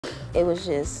It was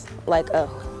just like a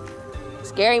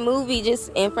scary movie just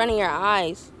in front of your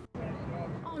eyes.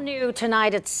 All new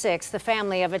tonight at 6, the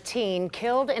family of a teen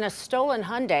killed in a stolen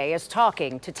Hyundai is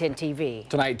talking to 10 TV.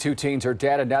 Tonight, 2 teens are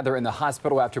dead, another in the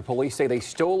hospital after police say they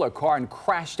stole a car and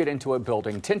crashed it into a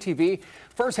building. 10 TV,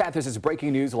 first half, this is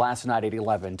breaking news last night at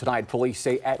 11. Tonight, police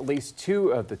say at least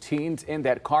 2 of the teens in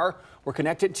that car were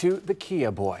connected to the Kia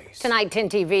boys. Tonight, 10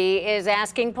 TV is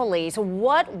asking police,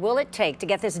 what will it take to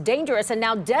get this dangerous and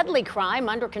now deadly crime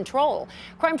under control?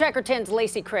 Crime Tracker 10's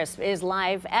Lacey Crisp is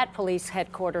live at police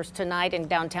headquarters tonight in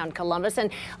downtown Columbus. And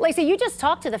Lacey, you just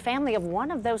talked to the family of one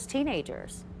of those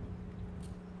teenagers.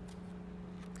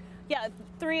 Yeah,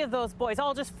 3 of those boys,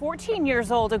 all just 14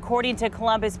 years old, according to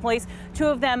Columbus police. 2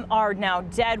 of them are now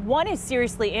dead. 1 is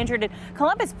seriously injured. And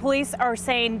Columbus police are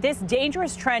saying this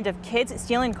dangerous trend of kids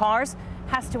stealing cars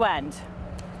has to end.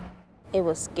 It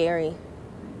was scary,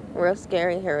 real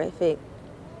scary, horrific.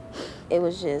 It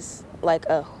was just like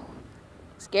a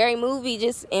scary movie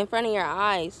just in front of your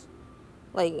eyes.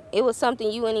 Like, it was something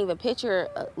you wouldn't even picture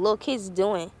little kids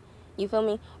doing. You feel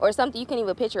me? Or something you couldn't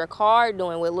even picture a car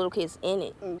doing with little kids in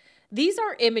it. These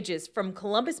are images from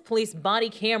Columbus police body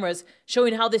cameras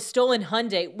showing how the stolen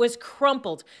Hyundai was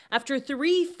crumpled after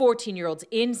 3 14-year-olds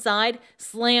inside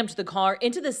slammed the car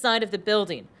into the side of the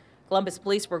building. Columbus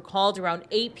police were called around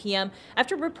 8 p.m.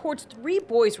 after reports 3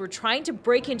 boys were trying to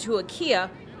break into a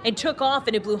Kia and took off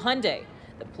in a blue Hyundai.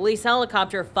 The police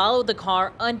helicopter followed the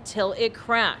car until it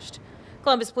crashed.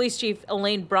 Columbus Police Chief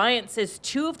Elaine Bryant says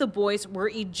 2 of the boys were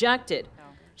ejected.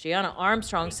 Gianna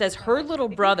Armstrong says her little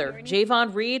brother,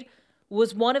 Javon Reed,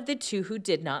 was one of the 2 who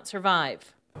did not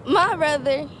survive. My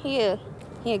brother, he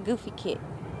a goofy kid,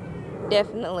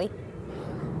 definitely.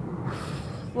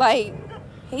 Like,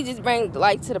 he just brings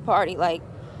light to the party. Like,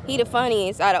 he the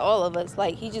funniest out of all of us.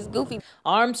 Like, he just goofy.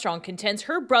 Armstrong contends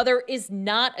her brother is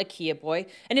not a Kia boy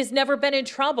and has never been in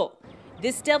trouble.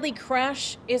 This deadly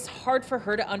crash is hard for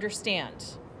her to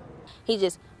understand. He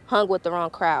just hung with the wrong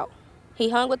crowd. He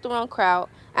hung with the wrong crowd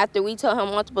after we told him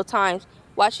multiple times,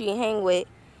 watch who you hang with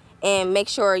and make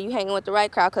sure you hanging with the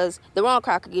right crowd, because the wrong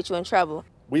crowd could get you in trouble.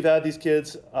 We've had these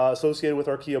kids associated with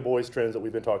our Kia boys trends that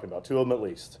we've been talking about, 2 of them at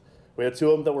least. We had 2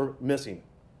 of them that were missing.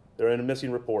 They're in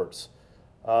missing reports.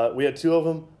 We had 2 of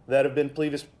them that have been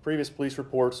previous police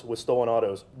reports with stolen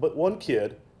autos, but 1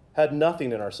 kid had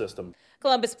nothing in our system.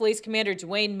 Columbus Police Commander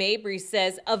Dwayne Mabry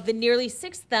says of the nearly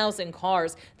 6,000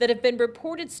 cars that have been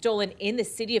reported stolen in the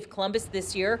city of Columbus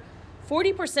this year,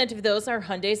 40% of those are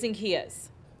Hyundais and Kias.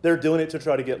 They're doing it to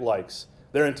try to get likes.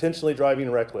 They're intentionally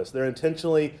driving reckless. They're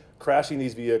intentionally crashing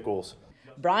these vehicles.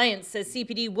 Bryant says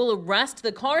CPD will arrest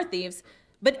the car thieves,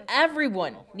 but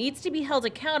everyone needs to be held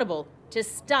accountable to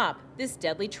stop this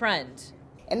deadly trend.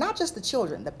 And not just the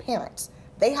children, the parents.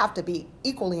 They have to be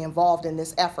equally involved in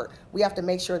this effort. We have to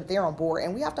make sure that they're on board,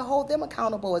 and we have to hold them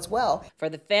accountable as well. For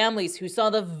the families who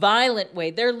saw the violent way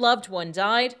their loved one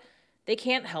died, they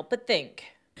can't help but think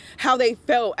how they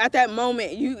felt at that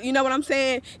moment. You know what I'm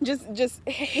saying? Just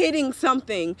hitting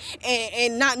something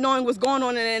and not knowing what's going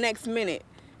on in the next minute.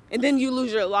 And then you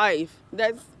lose your life.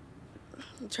 That's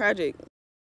tragic.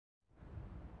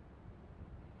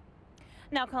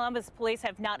 Now, Columbus police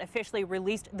have not officially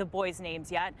released the boys'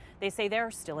 names yet. They say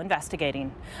they're still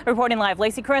investigating. Reporting live,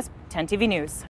 Lacey Crisp, 10 TV News.